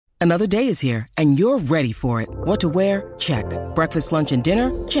Another day is here, and you're ready for it. What to wear? Check. Breakfast, lunch, and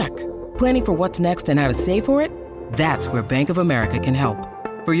dinner? Check. Planning for what's next and how to save for it? That's where Bank of America can help.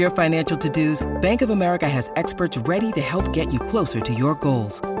 For your financial to-dos, Bank of America has experts ready to help get you closer to your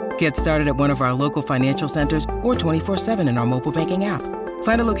goals. Get started at one of our local financial centers or 24/7 in our mobile banking app.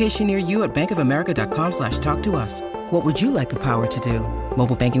 Find a location near you at bankofamerica.com/talktous. What would you like the power to do?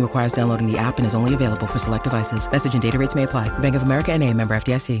 Mobile banking requires downloading the app and is only available for select devices. Message and data rates may apply. Bank of America N.A., member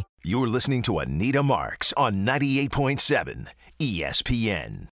FDIC. You're listening to Anita Marks on 98.7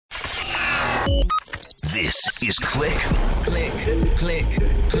 ESPN. This is Click,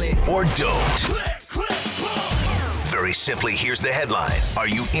 or Don't. Very simply, here's the headline. Are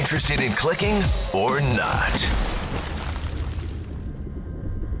you interested in clicking or not?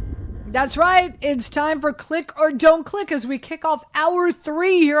 That's right. It's time for Click or Don't Click as we kick off hour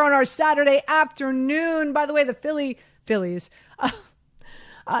 3 here on our Saturday afternoon. By the way, the Phillies,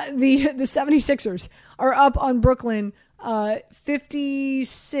 the 76ers are up on Brooklyn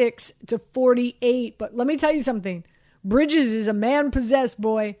 56-48. But let me tell you something. Bridges is a man possessed,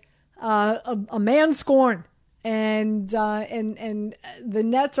 boy, a man scorned. And the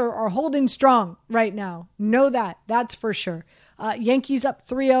Nets are holding strong right now. Know that. That's for sure. Yankees up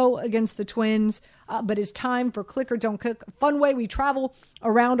 3-0 against the Twins, but it's time for Click or Don't Click. A fun way we travel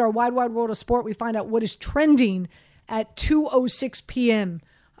around our wide world of sport. We find out what is trending at 2:06 p.m.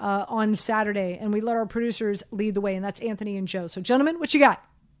 On Saturday, and we let our producers lead the way, and that's Anthony and Joe. So, gentlemen, what you got?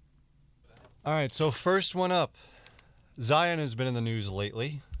 All right, so first one up. Zion has been in the news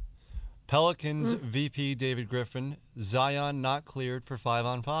lately. Pelicans VP David Griffin, Zion not cleared for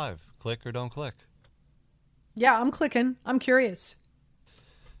 5-on-5. Click or don't click? Yeah, I'm clicking. I'm curious.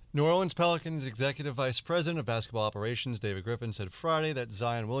 New Orleans Pelicans Executive Vice President of Basketball Operations David Griffin said Friday that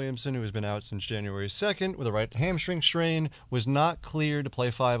Zion Williamson, who has been out since January 2nd with a right hamstring strain, was not cleared to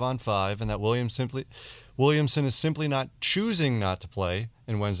play 5-on-5, and that Williamson is simply not choosing not to play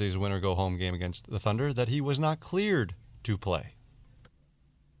in Wednesday's winner-go-home game against the Thunder, that he was not cleared to play.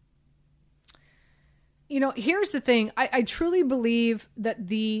 You know, here's the thing. I truly believe that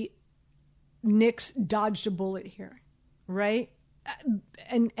the Knicks dodged a bullet here, right?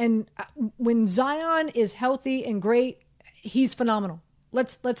 And when Zion is healthy and great, he's phenomenal.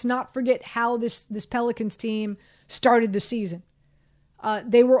 Let's not forget how this Pelicans team started the season.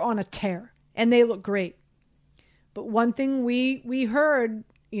 They were on a tear and they look great. But one thing we heard,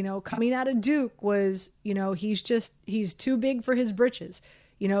 you know, coming out of Duke was, you know, he's too big for his britches.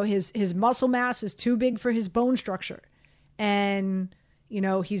 You know, his muscle mass is too big for his bone structure. And, you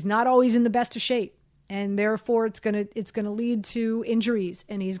know, he's not always in the best of shape. And therefore it's going to lead to injuries,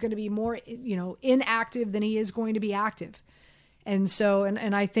 and he's going to be more, you know, inactive than he is going to be active. And so,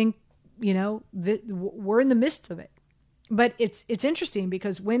 and I think, you know, that we're in the midst of it, but it's interesting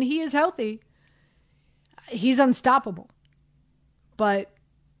because when he is healthy, he's unstoppable, but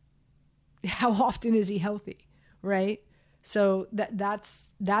how often is he healthy? Right. So that's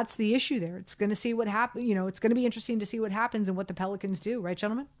the issue there. It's going to see what happens. You know, it's going to be interesting to see what happens and what the Pelicans do. Right,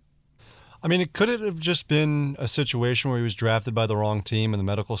 gentlemen? I mean, could it have just been a situation where he was drafted by the wrong team and the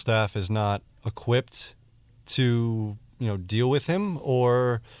medical staff is not equipped to, you know, deal with him?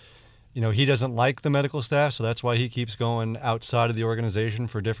 Or, you know, he doesn't like the medical staff, so that's why he keeps going outside of the organization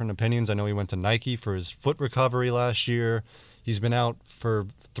for different opinions. I know he went to Nike for his foot recovery last year. He's been out for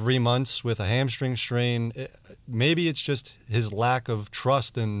 3 months with a hamstring strain. Maybe it's just his lack of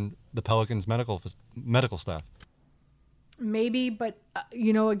trust in the Pelicans medical staff. Maybe, but,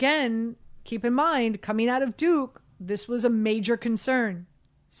 you know, again, keep in mind, coming out of Duke, this was a major concern.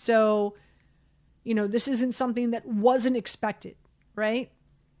 So, you know, this isn't something that wasn't expected, right?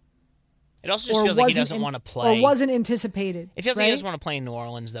 It also just feels like he doesn't want to play. Or wasn't anticipated. It feels right? like he doesn't want to play in New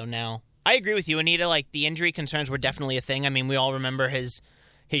Orleans, though, now. I agree with you, Anita. Like, the injury concerns were definitely a thing. I mean, we all remember his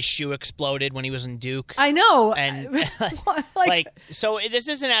shoe exploded when he was in Duke. I know. And so this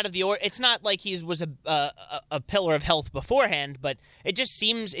isn't out of the order. It's not like he was a pillar of health beforehand, but it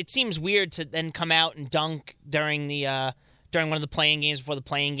seems weird to then come out and dunk during one of the playing games before the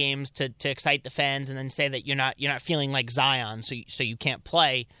playing games to excite the fans, and then say that you're not feeling like Zion, so you can't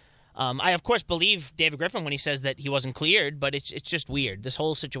play. I of course believe David Griffin when he says that he wasn't cleared, but it's just weird. This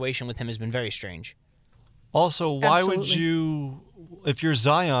whole situation with him has been very strange. Also, why would you, if you're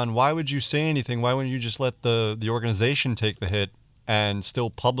Zion, why would you say anything? Why wouldn't you just let the organization take the hit and still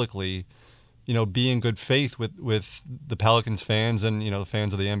publicly, you know, be in good faith with the Pelicans fans and, you know, the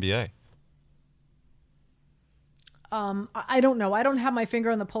fans of the NBA? I don't know. I don't have my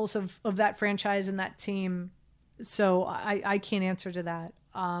finger on the pulse of that franchise and that team, so I can't answer to that.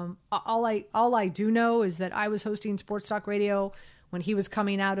 All I do know is that I was hosting Sports Talk Radio when he was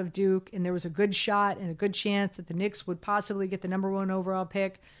coming out of Duke, and there was a good shot and a good chance that the Knicks would possibly get the number 1 overall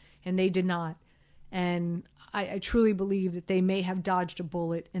pick, and they did not. And I truly believe that they may have dodged a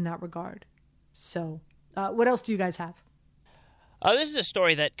bullet in that regard. So what else do you guys have? This is a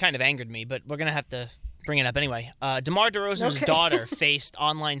story that kind of angered me, but we're going to have to bring it up anyway. DeMar DeRozan's daughter faced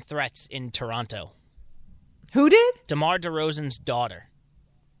online threats in Toronto. Who did? DeMar DeRozan's daughter.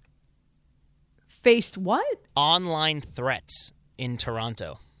 Faced what? Online threats in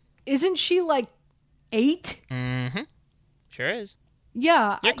Toronto. Isn't she like 8? Mm-hmm. Sure is.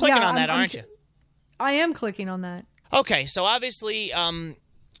 Yeah. You're clicking on that, aren't you? I am clicking on that. Okay, so obviously,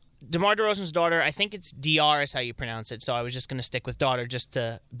 DeMar DeRozan's daughter, I think it's DR is how you pronounce it, so I was just going to stick with daughter just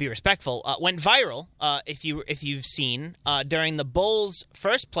to be respectful, went viral, if you've seen, during the Bulls'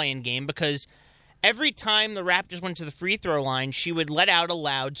 first play-in game, because every time the Raptors went to the free throw line, she would let out a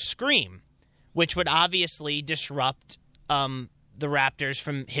loud scream, which would obviously disrupt the Raptors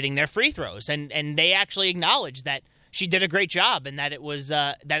from hitting their free throws. And they actually acknowledged that she did a great job and that it was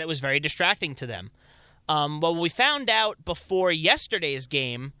very distracting to them. Well, we found out before yesterday's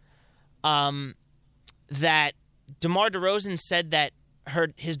game that DeMar DeRozan said that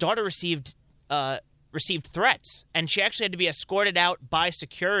his daughter received threats, and she actually had to be escorted out by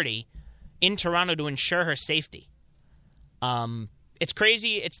security in Toronto to ensure her safety. It's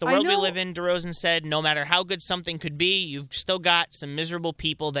crazy. It's the world we live in, DeRozan said. No matter how good something could be, you've still got some miserable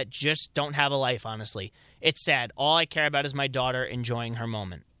people that just don't have a life, honestly. It's sad. All I care about is my daughter enjoying her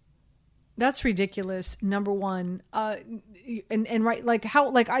moment. That's ridiculous. Number one, and right, like how,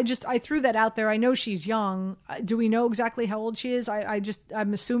 like I threw that out there. I know she's young. Do we know exactly how old she is?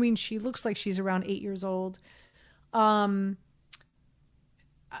 I'm assuming she looks like she's around 8 years old. 9.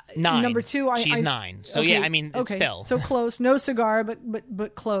 Number two, she's 9. So okay, yeah, I mean, it's still so close. No cigar,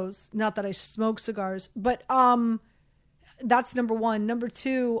 but close. Not that I smoke cigars, but that's number one. Number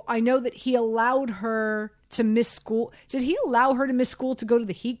two, I know that he allowed her to miss school. Did he allow her to miss school to go to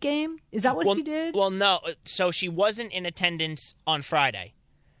the Heat game? Is that what he did? Well, no. So she wasn't in attendance on Friday.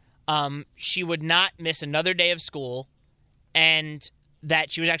 She would not miss another day of school, and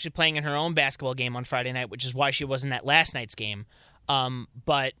that she was actually playing in her own basketball game on Friday night, which is why she wasn't at last night's game.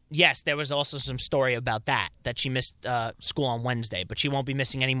 But yes, there was also some story about that she missed school on Wednesday, but she won't be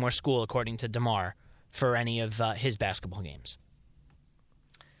missing any more school, according to DeMar, for any of his basketball games.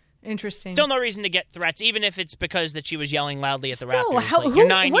 Interesting. Still no reason to get threats, even if it's because that she was yelling loudly at the Raptors. You're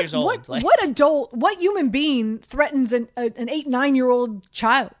 9 years old. What adult, what human being threatens an 8, 9-year-old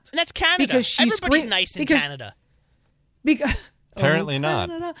child? And that's Canada. Because everybody's nice in Canada. Apparently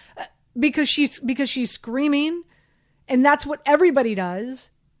not. Because she's screaming, and that's what everybody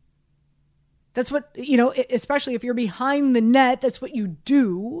does. That's what, especially if you're behind the net, that's what you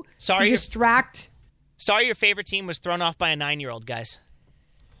do to distract. Sorry your favorite team was thrown off by a 9-year-old, guys.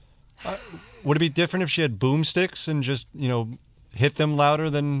 Would it be different if she had boomsticks and just, hit them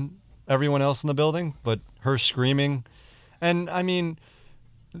louder than everyone else in the building? But her screaming. And, I mean,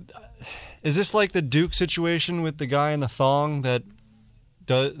 is this like the Duke situation with the guy in the thong that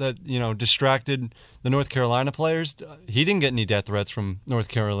distracted the North Carolina players? He didn't get any death threats from North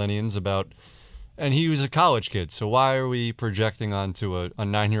Carolinians and he was a college kid. So why are we projecting onto a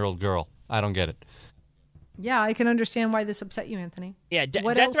 9-year-old girl? I don't get it. Yeah, I can understand why this upset you, Anthony. Yeah,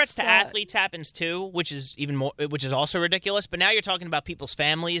 death threats to athletes happens too, which is also ridiculous. But now you're talking about people's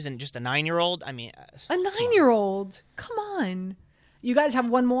families and just a 9-year-old. I mean, a 9-year-old. Come on, you guys have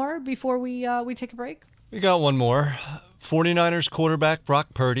one more before we take a break. We got one more. 49ers quarterback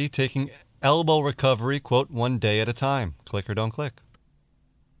Brock Purdy taking elbow recovery, quote, one day at a time. Click or don't click.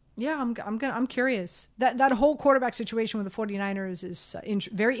 Yeah, I'm curious. That whole quarterback situation with the 49ers is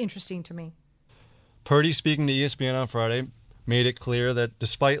very interesting to me. Purdy, speaking to ESPN on Friday, made it clear that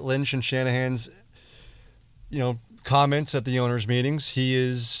despite Lynch and Shanahan's, comments at the owners' meetings, he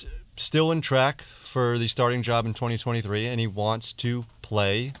is still in track for the starting job in 2023, and he wants to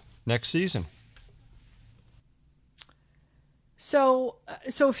play next season. So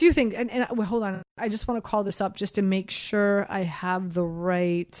a few things, and hold on, I just want to call this up just to make sure I have the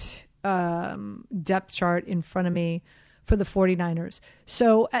right depth chart in front of me for the 49ers.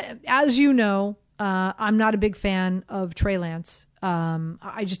 So as you know, I'm not a big fan of Trey Lance.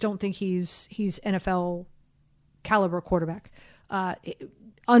 I just don't think he's NFL caliber quarterback.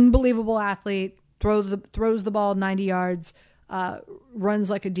 Unbelievable athlete, throws the ball 90 yards, runs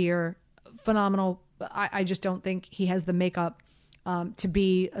like a deer, phenomenal. I just don't think he has the makeup to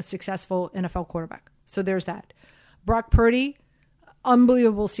be a successful NFL quarterback. So there's that. Brock Purdy,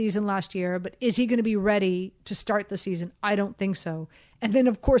 unbelievable season last year, but is he going to be ready to start the season? I don't think so. And then,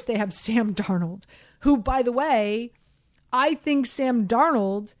 of course, they have Sam Darnold, who, by the way, I think Sam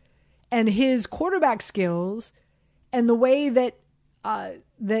Darnold and his quarterback skills and the way that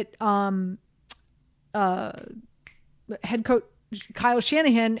head coach Kyle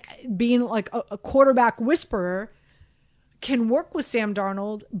Shanahan, being like a quarterback whisperer, can work with Sam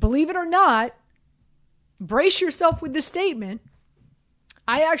Darnold. Believe it or not, brace yourself with the statement.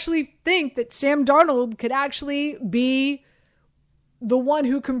 I actually think that Sam Darnold could actually be the one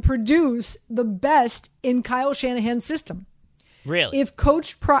who can produce the best in Kyle Shanahan's system. Really? If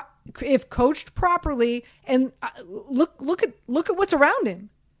coached properly, and look at what's around him,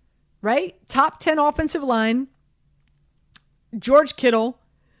 right? Top 10 offensive line, George Kittle,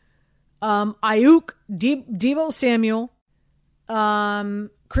 Ayuk, Deebo Samuel,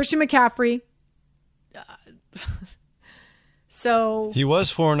 Christian McCaffrey. So he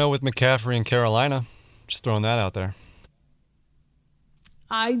was 4-0 with McCaffrey in Carolina. Just throwing that out there.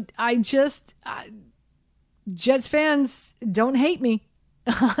 Jets fans, don't hate me.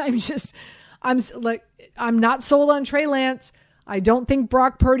 I'm not sold on Trey Lance. I don't think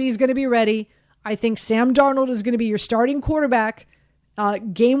Brock Purdy is going to be ready. I think Sam Darnold is going to be your starting quarterback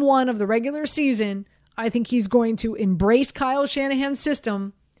game 1 of the regular season. I think he's going to embrace Kyle Shanahan's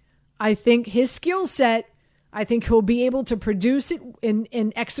system. I think his skill set, I think he'll be able to produce it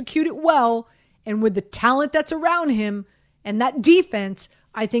and execute it well. And with the talent that's around him and that defense,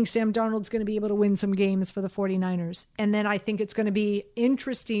 I think Sam Darnold's going to be able to win some games for the 49ers. And then I think it's going to be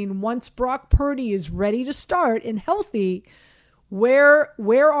interesting once Brock Purdy is ready to start and healthy. Where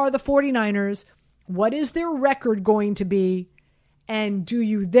are the 49ers? What is their record going to be? And do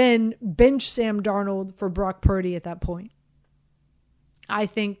you then bench Sam Darnold for Brock Purdy at that point? I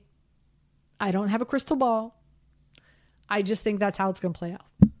don't have a crystal ball. I just think that's how it's going to play out.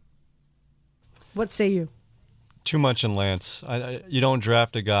 What say you? Too much in Lance. You don't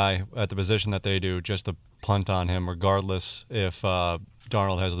draft a guy at the position that they do just to punt on him, regardless if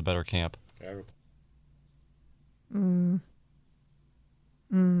Darnold has the better camp.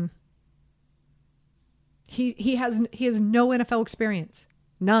 He has no NFL experience,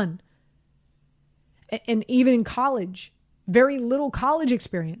 none, and even in college, very little college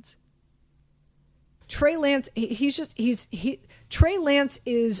experience. Trey Lance, Trey Lance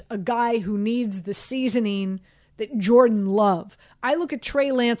is a guy who needs the seasoning that Jordan Love. I look at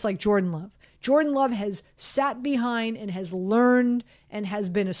Trey Lance like Jordan Love. Jordan Love has sat behind and has learned and has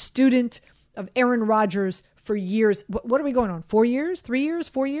been a student of Aaron Rodgers for years. What are we going on? 4 years? 3 years?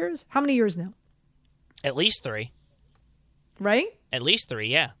 4 years? How many years now? At least 3. Right? At least 3,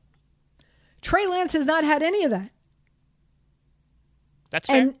 yeah. Trey Lance has not had any of that. That's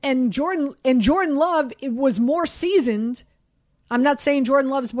fair. And Jordan Love, it was more seasoned. I'm not saying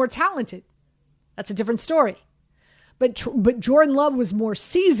Jordan Love's more talented. That's a different story. But Jordan Love was more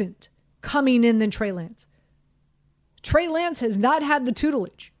seasoned coming in than Trey Lance. Trey Lance has not had the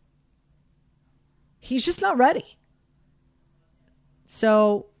tutelage. He's just not ready.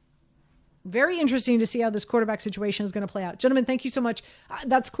 So very interesting to see how this quarterback situation is going to play out. Gentlemen, thank you so much.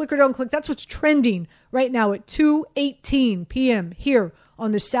 That's Click or Don't Click. That's what's trending right now at 2:18 p.m. here on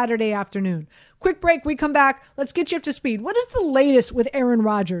this Saturday afternoon. Quick break. We come back. Let's get you up to speed. What is the latest with Aaron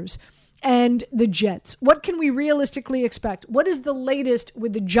Rodgers and the Jets? What can we realistically expect? What is the latest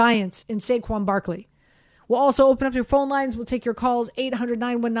with the Giants and Saquon Barkley? We'll also open up your phone lines. We'll take your calls,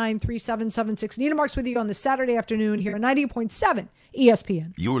 800-919-3776. Nina Marks with you on this Saturday afternoon here at 98.7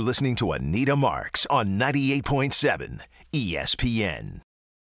 ESPN. You're listening to Anita Marks on 98.7 ESPN.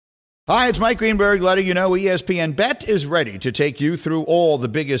 Hi, it's Mike Greenberg letting you know ESPN Bet is ready to take you through all the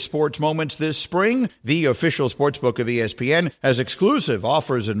biggest sports moments this spring. The official sportsbook of ESPN has exclusive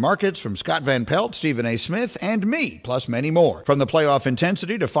offers and markets from Scott Van Pelt, Stephen A. Smith, and me, plus many more. From the playoff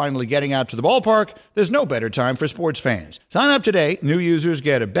intensity to finally getting out to the ballpark, there's no better time for sports fans. Sign up today. New users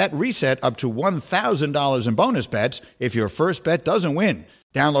get a bet reset up to $1,000 in bonus bets if your first bet doesn't win.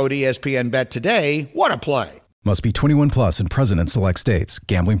 Download ESPN Bet today. What a play. Must be 21 plus and present in select states.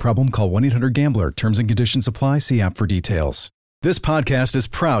 Gambling problem? Call 1-800-GAMBLER. Terms and conditions apply. See app for details. This podcast is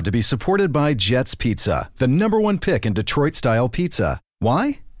proud to be supported by Jets Pizza, the #1 pick in Detroit-style pizza.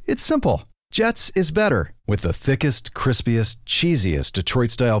 Why? It's simple. Jets is better. With the thickest, crispiest, cheesiest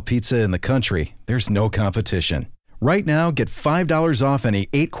Detroit-style pizza in the country, there's no competition. Right now, get $5 off any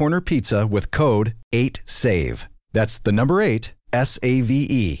 8-corner pizza with code 8SAVE. That's the number 8,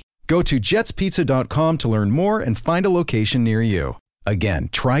 S-A-V-E. Go to jetspizza.com to learn more and find a location near you. Again,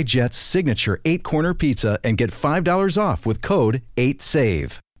 try Jet's signature 8-corner pizza and get $5 off with code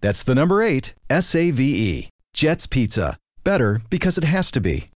 8SAVE. That's the number 8, S-A-V-E. Jet's Pizza. Better because it has to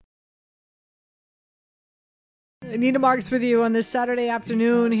be. Anita Marks with you on this Saturday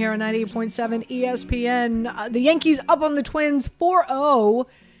afternoon here on 98.7 ESPN. The Yankees up on the Twins 4-0.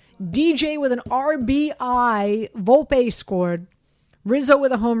 DJ with an RBI. Volpe scored. Rizzo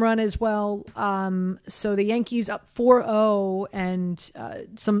with a home run as well. So the Yankees up 4-0, and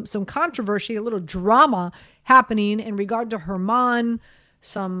some controversy, a little drama happening in regard to Germán.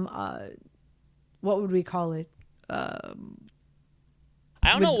 Some, what would we call it?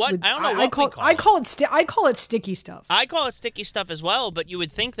 I don't know what I call it sticky stuff. I call it sticky stuff as well, but you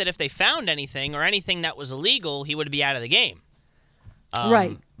would think that if they found anything or anything that was illegal, he would be out of the game.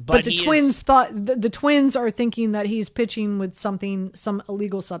 Right. But the Twins the Twins are thinking that he's pitching with some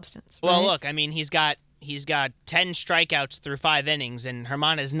illegal substance. Right? Well, look, I mean, he's got 10 strikeouts through 5 innings, and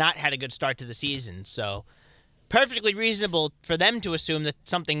Germán has not had a good start to the season. So perfectly reasonable for them to assume that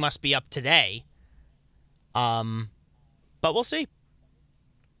something must be up today. But we'll see.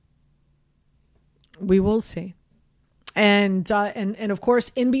 We will see. And of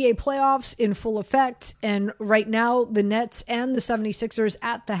course, NBA playoffs in full effect. And right now, the Nets and the 76ers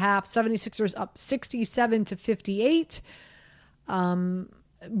at the half. 76ers up 67-58.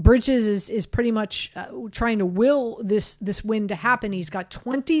 Bridges is pretty much trying to will this win to happen. He's got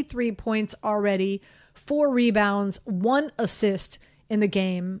 23 points already, 4 rebounds, 1 assist in the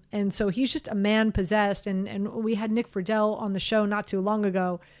game. And so he's just a man possessed. And we had Nick Friedel on the show not too long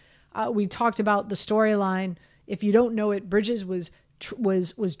ago. We talked about the storyline. If you don't know it, Bridges was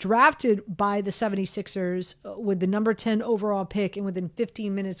drafted by the 76ers with the number 10 overall pick, and within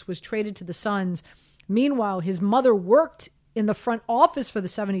 15 minutes was traded to the Suns. Meanwhile, his mother worked in the front office for the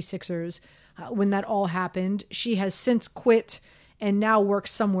 76ers when that all happened. She has since quit and now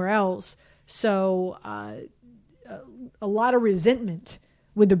works somewhere else. So a lot of resentment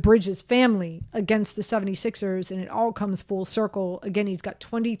with the Bridges family against the 76ers, and it all comes full circle. Again, he's got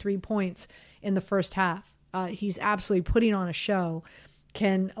 23 points in the first half. He's absolutely putting on a show.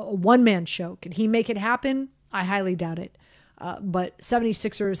 A one-man show. Can he make it happen? I highly doubt it. But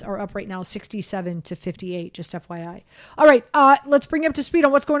 76ers are up right now 67-58, just FYI. All right, let's bring you up to speed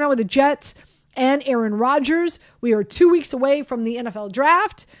on what's going on with the Jets and Aaron Rodgers. We are 2 weeks away from the NFL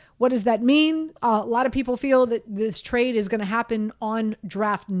draft. What does that mean? A lot of people feel that this trade is going to happen on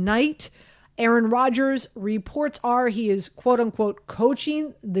draft night. Aaron Rodgers, reports are he is quote-unquote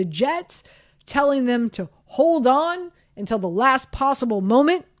coaching the Jets, telling them to hold on until the last possible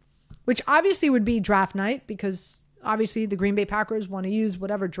moment, which obviously would be draft night, because obviously the Green Bay Packers want to use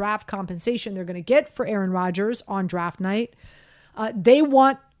whatever draft compensation they're going to get for Aaron Rodgers on draft night. They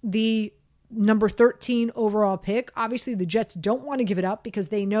want the number 13 overall pick. Obviously, the Jets don't want to give it up because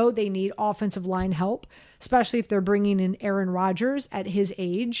they know they need offensive line help, especially if they're bringing in Aaron Rodgers at his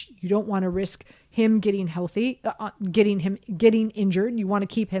age. You don't want to risk him getting getting injured. You want to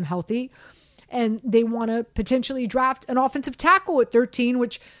keep him healthy. And they want to potentially draft an offensive tackle at 13,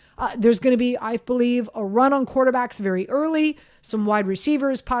 which there's going to be, I believe, a run on quarterbacks very early, some wide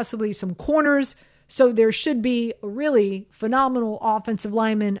receivers, possibly some corners. So there should be a really phenomenal offensive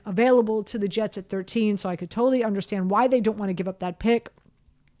lineman available to the Jets at 13. So I could totally understand why they don't want to give up that pick.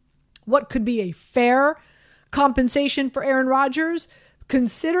 What could be a fair compensation for Aaron Rodgers,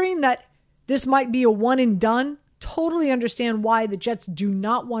 considering that this might be a one and done? Totally understand why the Jets do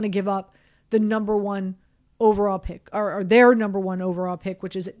not want to give up the number 1 overall pick, or their number 1 overall pick,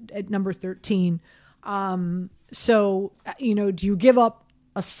 which is at number 13. So, do you give up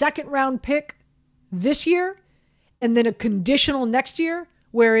a second round pick this year and then a conditional next year,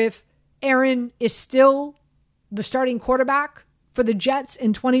 where if Aaron is still the starting quarterback for the Jets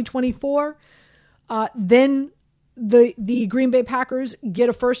in 2024, then the Green Bay Packers get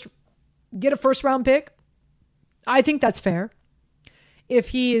a first round pick? I think that's fair. If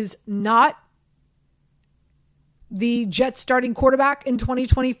he is not the Jets starting quarterback in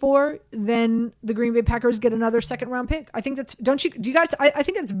 2024, then the Green Bay Packers get another second round pick. I think that's, do you guys, I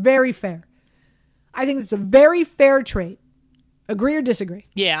think that's very fair. I think it's a very fair trade. Agree or disagree?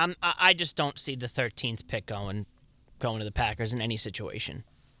 Yeah, I just don't see the 13th pick going to the Packers in any situation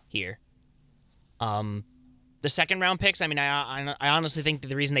here. The second round picks, I mean, I honestly think that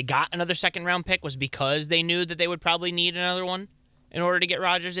the reason they got another second round pick was because they knew that they would probably need another one in order to get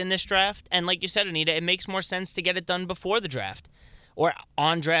Rodgers in this draft. And like you said, Anita, it makes more sense to get it done before the draft or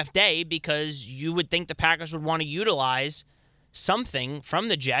on draft day, because you would think the Packers would want to utilize something from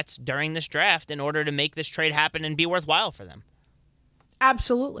the Jets during this draft in order to make this trade happen and be worthwhile for them.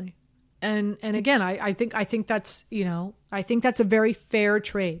 Absolutely. And again, I think that's, I think that's a very fair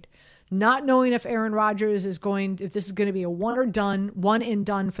trade. Not knowing if Aaron Rodgers if this is going to be a one and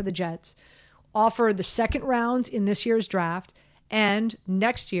done for the Jets, offer the second round in this year's draft. And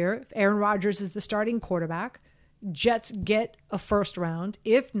next year, if Aaron Rodgers is the starting quarterback, Jets get a first round.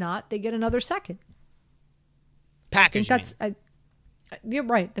 If not, they get another second. Packers. You're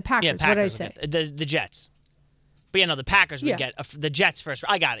right. The Packers. Yeah, Packers. What did I say? The Jets. But yeah, no, the Packers would get the Jets first.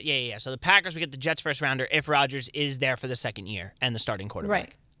 I got it. Yeah. So the Packers would get the Jets first rounder if Rodgers is there for the second year and the starting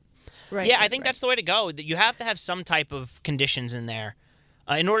quarterback. Right. Yeah, I think that's the way to go. You have to have some type of conditions in there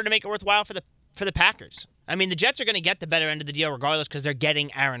in order to make it worthwhile for the Packers. I mean, the Jets are going to get the better end of the deal regardless because they're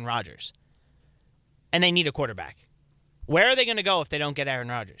getting Aaron Rodgers. And they need a quarterback. Where are they going to go if they don't get Aaron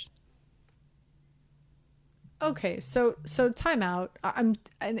Rodgers? Okay, so timeout.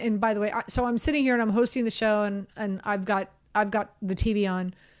 And by the way, so I'm sitting here and I'm hosting the show and I've got the TV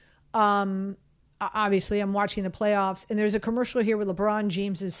on. Obviously, I'm watching the playoffs and there's a commercial here with LeBron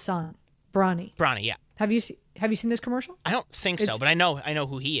James's son, Bronny. Bronny, yeah. Have you seen this commercial? I don't think so, but I know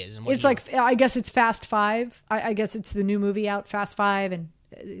who he is. And it's like I guess it's Fast Five. I guess it's the new movie out, Fast Five, and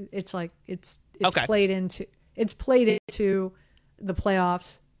it's like it's okay. played into the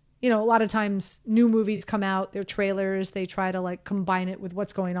playoffs. You know, a lot of times new movies come out, their trailers, they try to like combine it with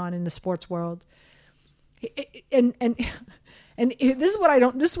what's going on in the sports world. And this is what I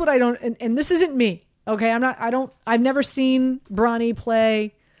don't, and this isn't me. Okay. I've never seen Bronny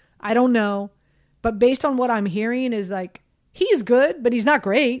play. I don't know, but based on what I'm hearing is like, he's good, but he's not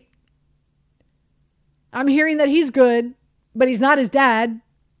great. I'm hearing that he's good, but he's not his dad.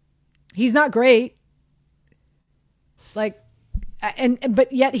 He's not great. Like,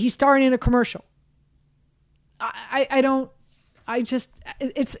 but yet he's starring in a commercial. It's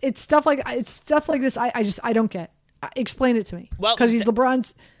stuff like this. I don't get. Explain it to me. Well, because he's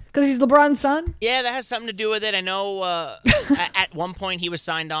LeBron's son. Yeah, that has something to do with it. I know at one point he was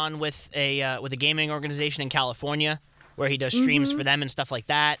signed on with a gaming organization in California where he does streams for them and stuff like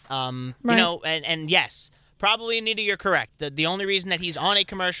that. Right. You know, and yes, probably Anita, you're correct. The only reason that he's on a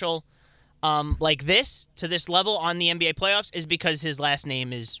commercial like this to this level on the NBA playoffs is because his last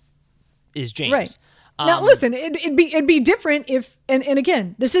name is James. Right. Now listen, it'd be different if and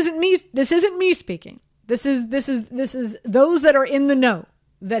again, this isn't me speaking. This is those that are in the know,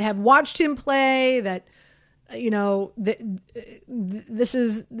 that have watched him play, that you know, this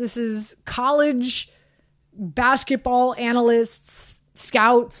is college basketball analysts,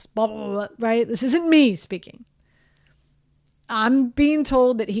 scouts, blah blah blah, right? This isn't me speaking. I'm being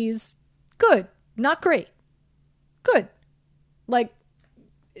told that he's good, not great. Good. Like,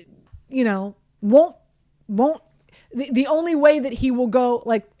 you know, won't the only way that he will go,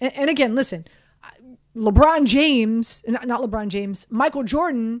 like, and again, listen, LeBron James, not LeBron James, Michael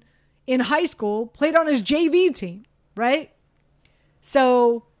Jordan in high school played on his JV team, right?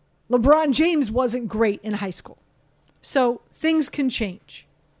 So LeBron James wasn't great in high school. So things can change.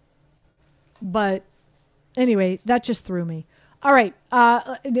 But anyway, that just threw me. All right,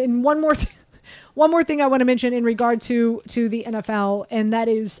 and one more thing I want to mention in regard to the NFL, and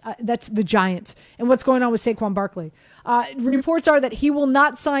that's the Giants and what's going on with Saquon Barkley. Reports are that he will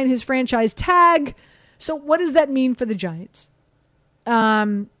not sign his franchise tag. So what does that mean for the Giants?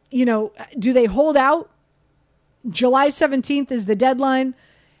 You know, do they hold out? July 17th is the deadline.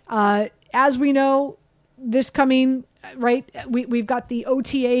 As we know, this coming right, we've got the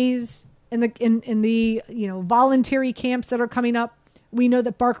OTAs. In the you know, voluntary camps that are coming up. We know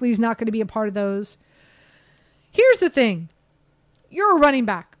that Barkley's not going to be a part of those. Here's the thing. You're a running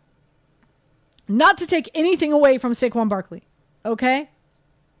back. Not to take anything away from Saquon Barkley. Okay?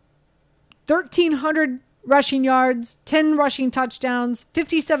 1,300 rushing yards, 10 rushing touchdowns,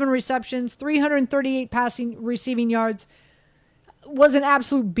 57 receptions, 338 receiving yards. Was an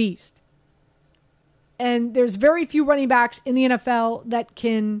absolute beast. And there's very few running backs in the NFL that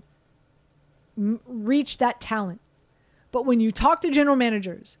can reach that talent. But when you talk to general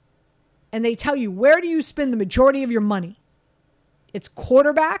managers and they tell you, where do you spend the majority of your money? It's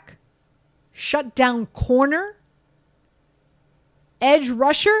quarterback, shut down corner, edge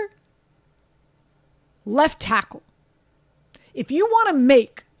rusher, left tackle. If you want to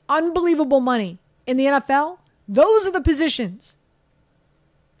make unbelievable money in the NFL, those are the positions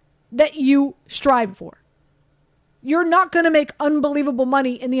that you strive for. You're not going to make unbelievable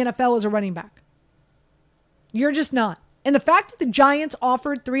money in the NFL as a running back. You're just not. And the fact that the Giants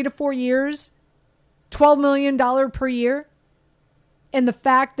offered 3 to 4 years, $12 million per year, and the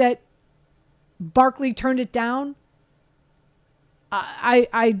fact that Barkley turned it down,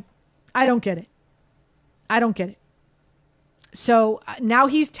 I don't get it. I don't get it. So now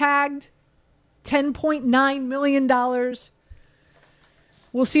he's tagged $10.9 million.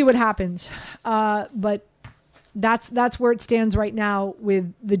 We'll see what happens. But That's where it stands right now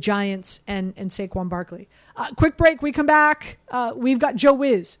with the Giants and Saquon Barkley. Quick break. We come back. We've got Joe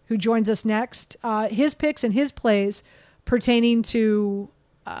Wiz, who joins us next. His picks and his plays pertaining to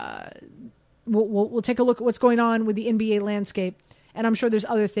we'll take a look at what's going on with the NBA landscape. And I'm sure there's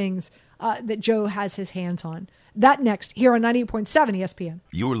other things that Joe has his hands on. That next here on 98.7 ESPN.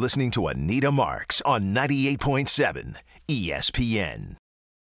 You're listening to Anita Marks on 98.7 ESPN.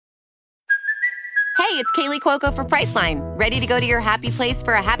 Hey, it's Kaylee Cuoco for Priceline. Ready to go to your happy place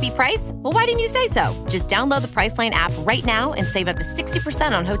for a happy price? Well, why didn't you say so? Just download the Priceline app right now and save up to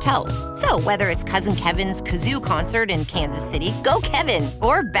 60% on hotels. So whether it's Cousin Kevin's Kazoo Concert in Kansas City, go Kevin,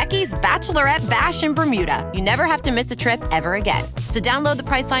 or Becky's Bachelorette Bash in Bermuda, you never have to miss a trip ever again. So download the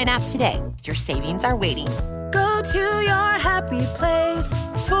Priceline app today. Your savings are waiting. Go to your happy place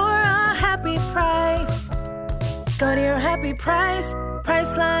for a happy price. Go to your happy price,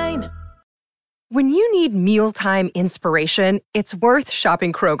 Priceline. When you need mealtime inspiration, it's worth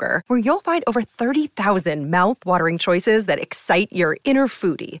shopping Kroger, where you'll find over 30,000 mouth-watering choices that excite your inner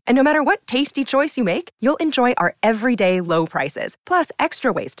foodie. And no matter what tasty choice you make, you'll enjoy our everyday low prices, plus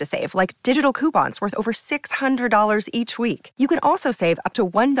extra ways to save, like digital coupons worth over $600 each week. You can also save up to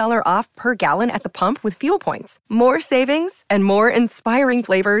 $1 off per gallon at the pump with fuel points. More savings and more inspiring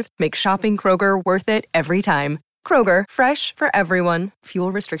flavors make shopping Kroger worth it every time. Kroger, fresh for everyone.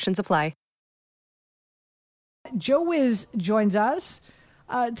 Fuel restrictions apply. Joe Wiz joins us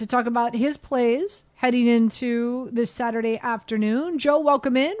to talk about his plays heading into this Saturday afternoon. Joe,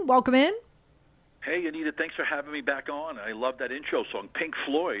 welcome in. Welcome in. Hey, Anita, thanks for having me back on. I love that intro song, Pink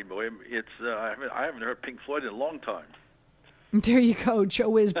Floyd. Boy, it's I haven't heard Pink Floyd in a long time. There you go. Joe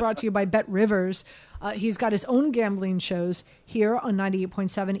Wiz, brought to you by Bet Rivers. He's got his own gambling shows here on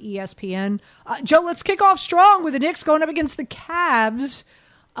 98.7 ESPN. Joe, let's kick off strong with the Knicks going up against the Cavs.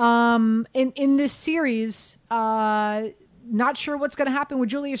 In this series, not sure what's going to happen with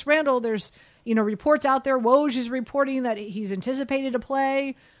Julius Randle. There's, reports out there. Woj is reporting that he's anticipated to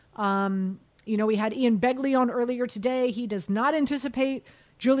play. We had Ian Begley on earlier today. He does not anticipate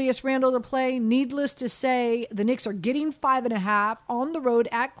Julius Randle to play. Needless to say, the Knicks are getting 5.5 on the road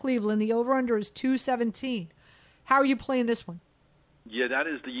at Cleveland. The over-under is 217. How are you playing this one? Yeah, that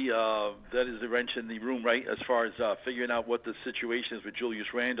is the wrench in the room, right, as far as figuring out what the situation is with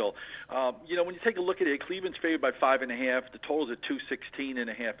Julius Randle. When you take a look at it, Cleveland's favored by 5.5. The total's at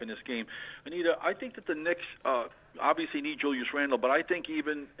 216.5 in this game. Anita, I think that the Knicks obviously need Julius Randle, but I think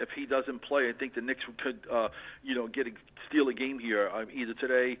even if he doesn't play, I think the Knicks could, steal a game here, either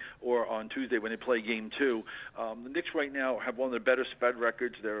today or on Tuesday when they play Game 2. The Knicks right now have one of the better spread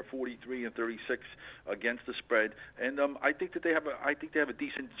records. They're 43-36 against the spread, and I think that they have a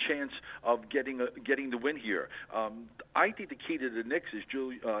decent chance of getting the win here. I think the key to the Knicks is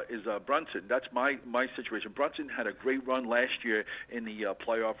Brunson. That's my situation. Brunson had a great run last year in the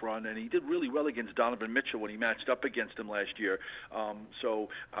playoff run, and he did really well against Donovan Mitchell when he matched up against him last year. So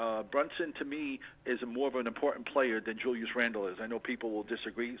Brunson, to me, is more of an important player than Julius Randle is. I know people will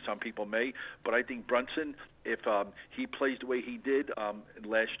disagree. Some people may. But I think Brunson, if he plays the way he did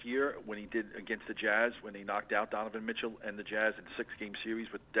last year when he did against the Jazz, when he knocked out Donovan Mitchell and the Jazz in the 6-game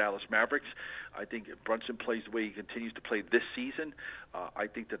series with Dallas Mavericks, I think if Brunson plays the way he continues to play this season, I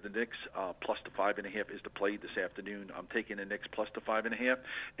think that the Knicks plus the 5.5 is the play this afternoon. I'm taking the Knicks plus the 5.5,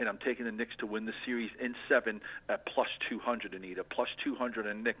 and I'm taking the Knicks to win the series in 7 at plus 200, Anita. Plus 200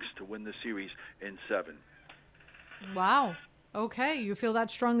 and Knicks to win the series in 7. Wow. Okay, you feel that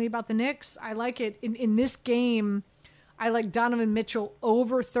strongly about the Knicks. I like it. In this game, I like Donovan Mitchell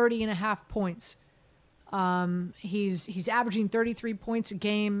over 30.5 points. He's averaging 33 points a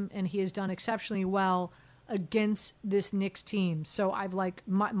game, and he has done exceptionally well against this Knicks team. So I've like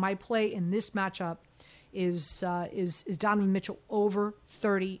my play in this matchup is Donovan Mitchell over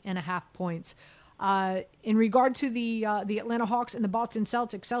 30.5 points. In regard to the Atlanta Hawks and the Boston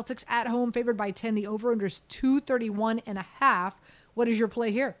Celtics at home favored by 10. The over-under is 231.5. What is your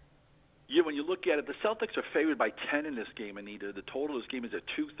play here? Yeah, when you look at it, the Celtics are favored by 10 in this game, Anita. The total of this game is at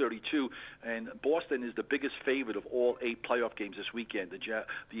 232, and Boston is the biggest favorite of all 8 playoff games this weekend.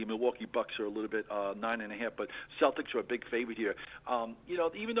 The Milwaukee Bucks are a little bit 9.5, but Celtics are a big favorite here.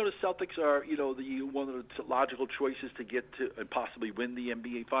 Even though the Celtics are one of the logical choices to get to and possibly win the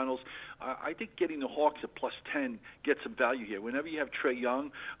NBA Finals, I think getting the Hawks at plus 10 gets some value here. Whenever you have Trae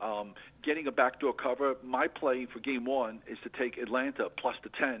Young getting a backdoor cover, my play for Game 1 is to take Atlanta plus the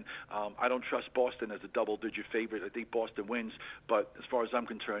 10. I don't trust Boston as a double-digit favorite. I think Boston wins, but as far as I'm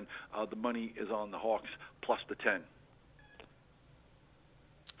concerned, the money is on the Hawks plus the 10.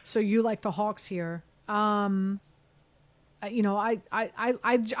 So you like the Hawks here? I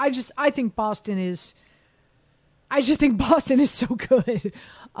think Boston is I just think Boston is so good.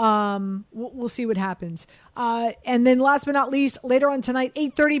 We'll see what happens. And then last but not least, later on tonight,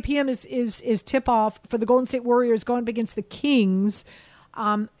 8:30 p.m. is tip-off for the Golden State Warriors going up against the Kings.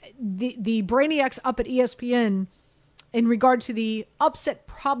 The Brainiacs up at ESPN, in regard to the upset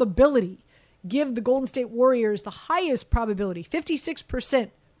probability, give the Golden State Warriors the highest probability,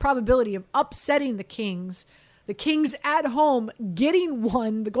 56% probability of upsetting the Kings. The Kings at home getting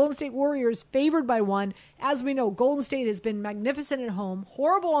one. The Golden State Warriors favored by one. As we know, Golden State has been magnificent at home,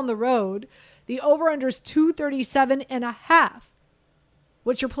 horrible on the road. The over-under is 237.5.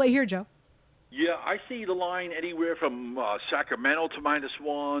 What's your play here, Joe? Yeah, I see the line anywhere from Sacramento to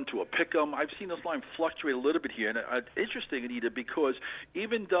 -1 to a pick'em. I've seen this line fluctuate a little bit here, and it's interesting, Anita, because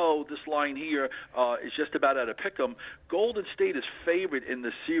even though this line here is just about at a pick'em, Golden State is favored in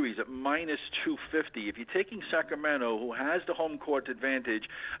the series at -250. If you're taking Sacramento, who has the home court advantage,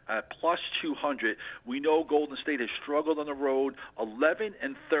 at +200, we know Golden State has struggled on the road,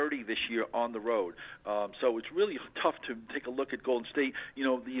 11-30 this year on the road. So it's really tough to take a look at Golden State. You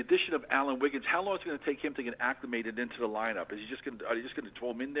know, the addition of Allen Wiggins, how long is it going to take him to get acclimated into the lineup? Are you just going to throw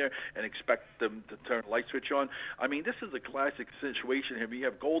him in there and expect them to turn the light switch on? I mean, this is a classic situation here. We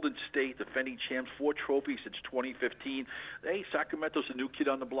have Golden State, defending champs, 4 trophies since 2015. Hey, Sacramento's a new kid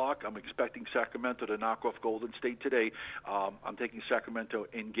on the block. I'm expecting Sacramento to knock off Golden State today. I'm taking Sacramento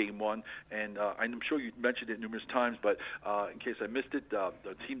in Game 1, and I'm sure you mentioned it numerous times, but in case I missed it, the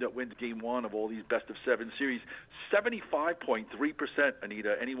team that wins Game 1 of all these best-of-7 series, 75.3%,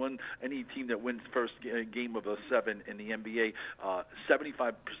 Anita. Any team that wins first game of a 7 in the NBA,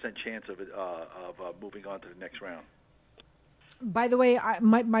 75% chance of it moving on to the next round. By the way,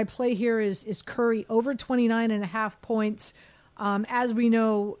 my play here is Curry over 29.5 points. As we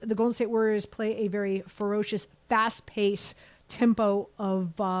know, the Golden State Warriors play a very ferocious, fast-paced tempo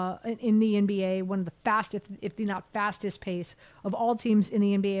of in the NBA, one of the fastest, if not fastest pace of all teams in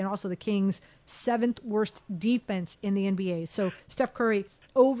the NBA, and also the Kings' 7th worst defense in the NBA. So Steph Curry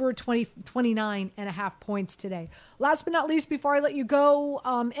over 29.5 points today. Last but not least, before I let you go,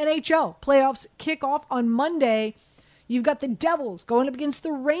 NHL playoffs kick off on Monday. You've got the Devils going up against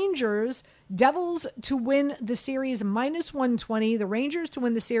the Rangers. Devils to win the series -120. The Rangers to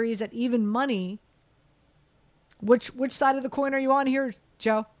win the series at even money. Which side of the coin are you on here,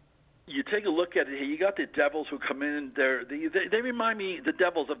 Joe? You take a look at it here. You got the Devils who come in. They remind me, the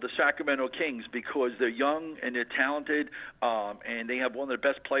Devils, of the Sacramento Kings, because they're young and they're talented, and they have one of the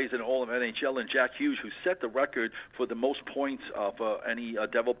best players in all of NHL, and Jack Hughes, who set the record for the most points of any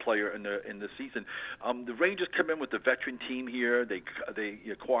Devil player in the season. The Rangers come in with the veteran team here. They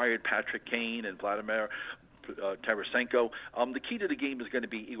acquired Patrick Kane and Vladimir Tarasenko. The key to the game is going to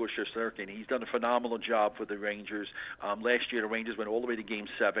be Igor Shesterkin. He's done a phenomenal job for the Rangers. Last year, the Rangers went all the way to Game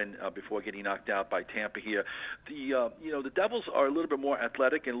 7 before getting knocked out by Tampa here. The Devils are a little bit more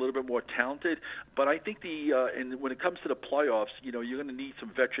athletic and a little bit more talented, but I think and when it comes to the playoffs, you're going to need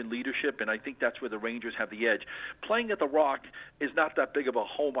some veteran leadership, and I think that's where the Rangers have the edge. Playing at the Rock is not that big of a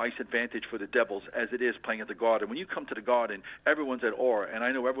home ice advantage for the Devils as it is playing at the Garden. When you come to the Garden, everyone's at awe, and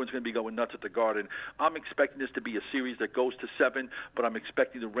I know everyone's going to be going nuts at the Garden. I'm expecting this to be a series that goes to 7, but I'm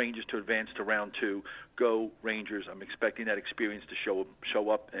expecting the Rangers to advance to round 2. Go Rangers. I'm expecting that experience to show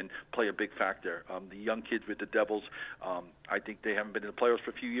up and play a big factor. The young kids with the Devils, I think they haven't been in the playoffs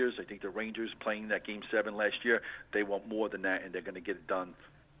for a few years. I think the Rangers, playing that Game 7 last year, they want more than that, and they're going to get it done.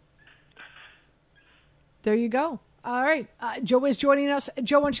 There you go. All right. Joe is joining us.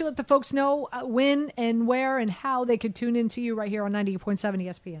 Joe, why don't you let the folks know when and where and how they could tune into you right here on 98.7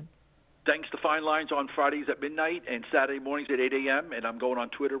 ESPN. Thanks to Fine Lines on Fridays at midnight and Saturday mornings at 8 a.m. And I'm going on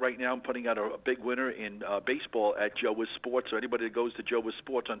Twitter right now. I'm putting out a big winner in baseball at Joe Wiz Sports. So anybody that goes to Joe Wiz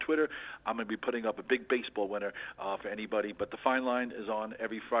Sports on Twitter, I'm going to be putting up a big baseball winner for anybody. But the Fine Line is on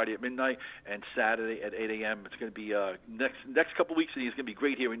every Friday at midnight and Saturday at 8 a.m. It's going to be next couple of weeks. It's going to be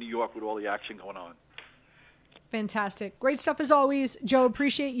great here in New York with all the action going on. Fantastic. Great stuff as always. Joe,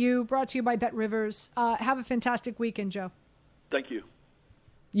 appreciate you. Brought to you by Bet Rivers. Have a fantastic weekend, Joe. Thank you.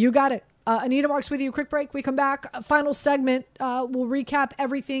 You got it. Anita Marks with you. Quick break. We come back. Final segment. We'll recap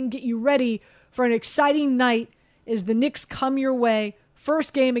everything, get you ready for an exciting night as the Knicks come your way.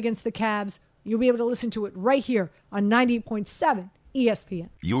 First game against the Cavs. You'll be able to listen to it right here on 98.7 ESPN.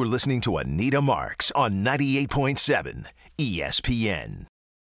 You're listening to Anita Marks on 98.7 ESPN.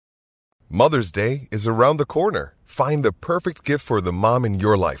 Mother's Day is around the corner. Find the perfect gift for the mom in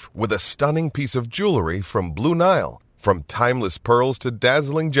your life with a stunning piece of jewelry from Blue Nile. From timeless pearls to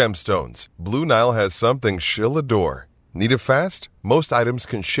dazzling gemstones, Blue Nile has something she'll adore. Need it fast? Most items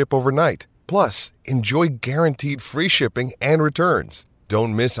can ship overnight. Plus, enjoy guaranteed free shipping and returns.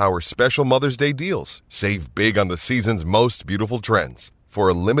 Don't miss our special Mother's Day deals. Save big on the season's most beautiful trends. For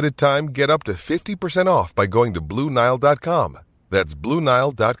a limited time, get up to 50% off by going to BlueNile.com. That's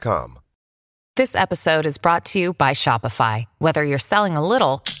BlueNile.com. This episode is brought to you by Shopify. Whether you're selling a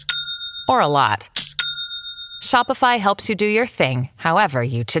little or a lot, Shopify helps you do your thing, however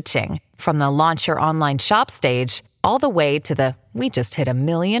you cha-ching. From the launch your online shop stage, all the way to the we just hit 1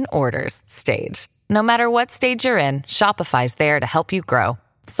 million orders stage. No matter what stage you're in, Shopify's there to help you grow.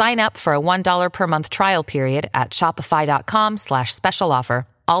 Sign up for a $1 per month trial period at shopify.com/special offer,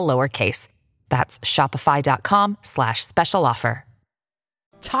 all lowercase. That's shopify.com/special offer.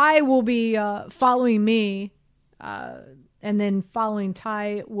 Ty will be following me, and then following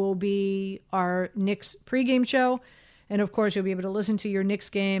Ty will be our Knicks pregame show. And of course, you'll be able to listen to your Knicks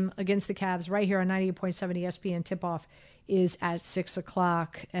game against the Cavs right here on 98.7 ESPN. Tip-off is at 6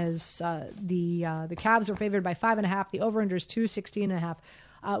 o'clock as the Cavs are favored by 5.5. The over-under is 216.5.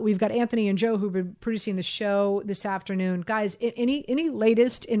 We've got Anthony and Joe who've been producing the show this afternoon. Guys, any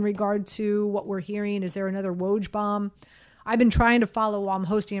latest in regard to what we're hearing? Is there another Woj bomb? I've been trying to follow while I'm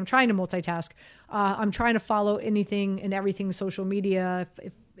hosting. I'm trying to multitask. I'm trying to follow anything and everything social media.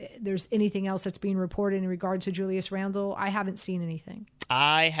 If there's anything else that's being reported in regard to Julius Randle, I haven't seen anything.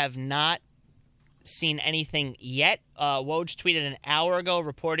 I have not seen anything yet. Woj tweeted an hour ago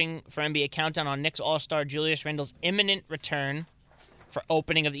reporting for NBA Countdown on Knicks All-Star Julius Randle's imminent return for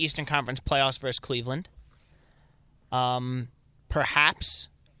opening of the Eastern Conference playoffs versus Cleveland. Perhaps.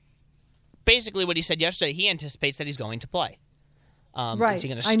 Basically what he said yesterday, he anticipates that he's going to play. Right. Is he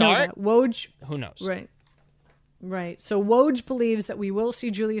going to start? I know that. Woj. Who knows? Right. So Woj believes that we will see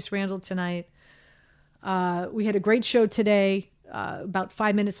Julius Randle tonight. We had a great show today. About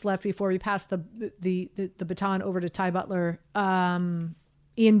 5 minutes left before we pass the baton over to Ty Butler.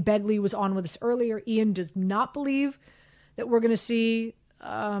 Ian Bedley was on with us earlier. Ian does not believe that we're going to see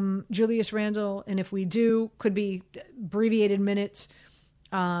Julius Randle, and if we do, could be abbreviated minutes.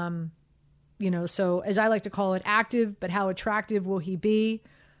 So as I like to call it, active, but how attractive will he be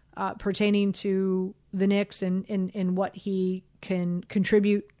pertaining to the Knicks and what he can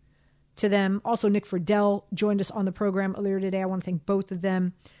contribute to them. Also, Nick Friedel joined us on the program earlier today. I want to thank both of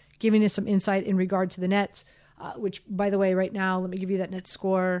them, giving us some insight in regard to the Nets, which, by the way, right now, let me give you that net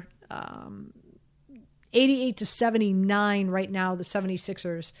score. 88-79 right now. The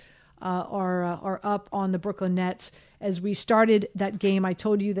 76ers are up on the Brooklyn Nets. As we started that game, I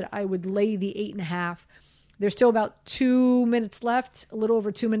told you that I would lay the 8.5. There's still about 2 minutes left, a little over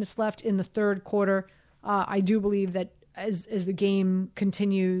 2 minutes left in the third quarter. I do believe that as the game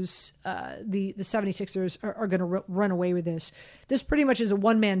continues, the 76ers are going to run away with this. This pretty much is a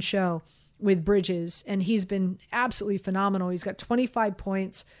one-man show with Bridges, and he's been absolutely phenomenal. He's got 25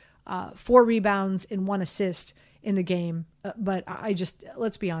 points, 4 rebounds, and 1 assist in the game. But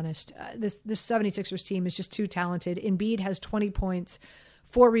let's be honest, this 76ers team is just too talented. Embiid has 20 points,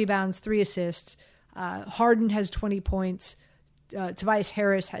 4 rebounds, 3 assists. Harden has 20 points. Tobias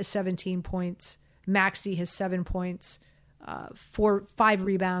Harris has 17 points. Maxey has 7 points, 5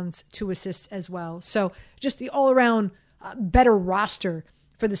 rebounds, 2 assists as well. So just the all-around better roster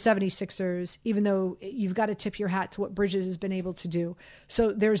for the 76ers, even though you've got to tip your hat to what Bridges has been able to do.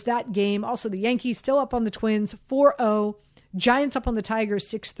 So there's that game. Also, the Yankees still up on the Twins, 4-0. Giants up on the Tigers,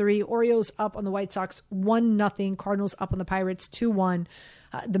 6-3. Orioles up on the White Sox, 1-0. Cardinals up on the Pirates, 2-1.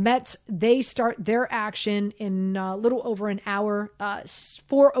 The Mets, they start their action in a little over an hour.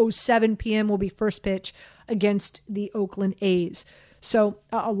 4:07 p.m. will be first pitch against the Oakland A's. So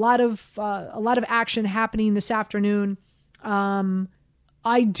a lot of action happening this afternoon.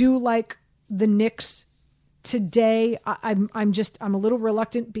 I do like the Knicks today. I'm a little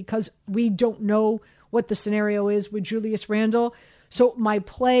reluctant because we don't know what the scenario is with Julius Randle. So my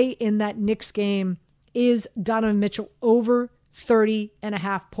play in that Knicks game is Donovan Mitchell over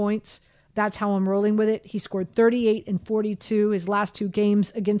 30.5 points. That's how I'm rolling with it. He scored 38 and 42 his last 2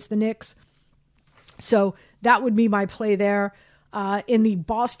 games against the Knicks. So that would be my play there. In the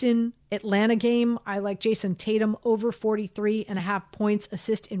Boston-Atlanta game, I like Jason Tatum over 43.5 points,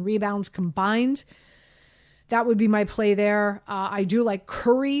 assists, and rebounds combined. That would be my play there. I do like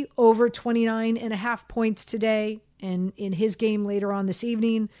Curry over 29.5 points today and in his game later on this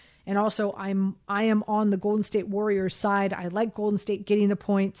evening. And also, I am on the Golden State Warriors side. I like Golden State getting the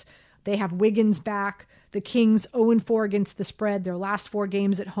points. They have Wiggins back. The Kings 0-4 against the spread, their last 4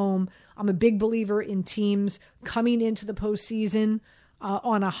 games at home. I'm a big believer in teams coming into the postseason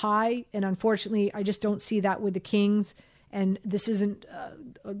on a high, and unfortunately, I just don't see that with the Kings. And this isn't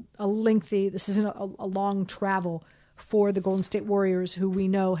a long travel for the Golden State Warriors, who we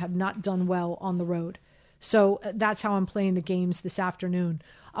know have not done well on the road. So that's how I'm playing the games this afternoon.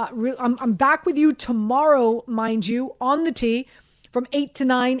 I'm back with you tomorrow, mind you, on the tee from 8 to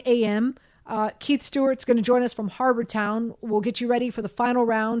 9 a.m. Keith Stewart's going to join us from Harbor Town. We'll get you ready for the final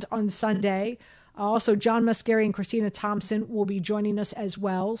round on Sunday. Also, John Muscari and Christina Thompson will be joining us as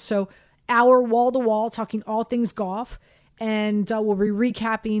well. So our wall-to-wall, talking all things golf, and we'll be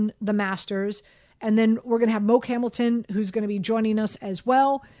recapping the Masters. And then we're going to have Moke Hamilton, who's going to be joining us as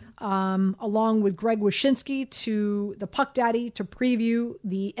well, along with Greg Wyshynski to the Puck Daddy to preview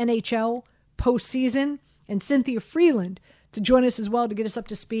the NHL postseason, and Cynthia Freeland to join us as well to get us up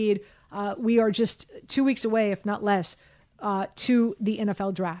to speed. We are just 2 weeks away, if not less, to the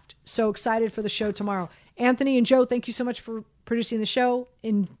NFL draft. So excited for the show tomorrow. Anthony and Joe, thank you so much for producing the show.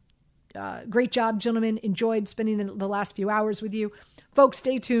 Great job, gentlemen. Enjoyed spending the last few hours with you. Folks,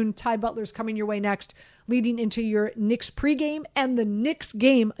 stay tuned. Ty Butler's coming your way next, leading into your Knicks pregame and the Knicks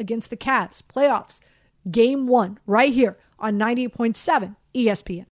game against the Cavs. Playoffs, Game 1, right here on 98.7 ESPN.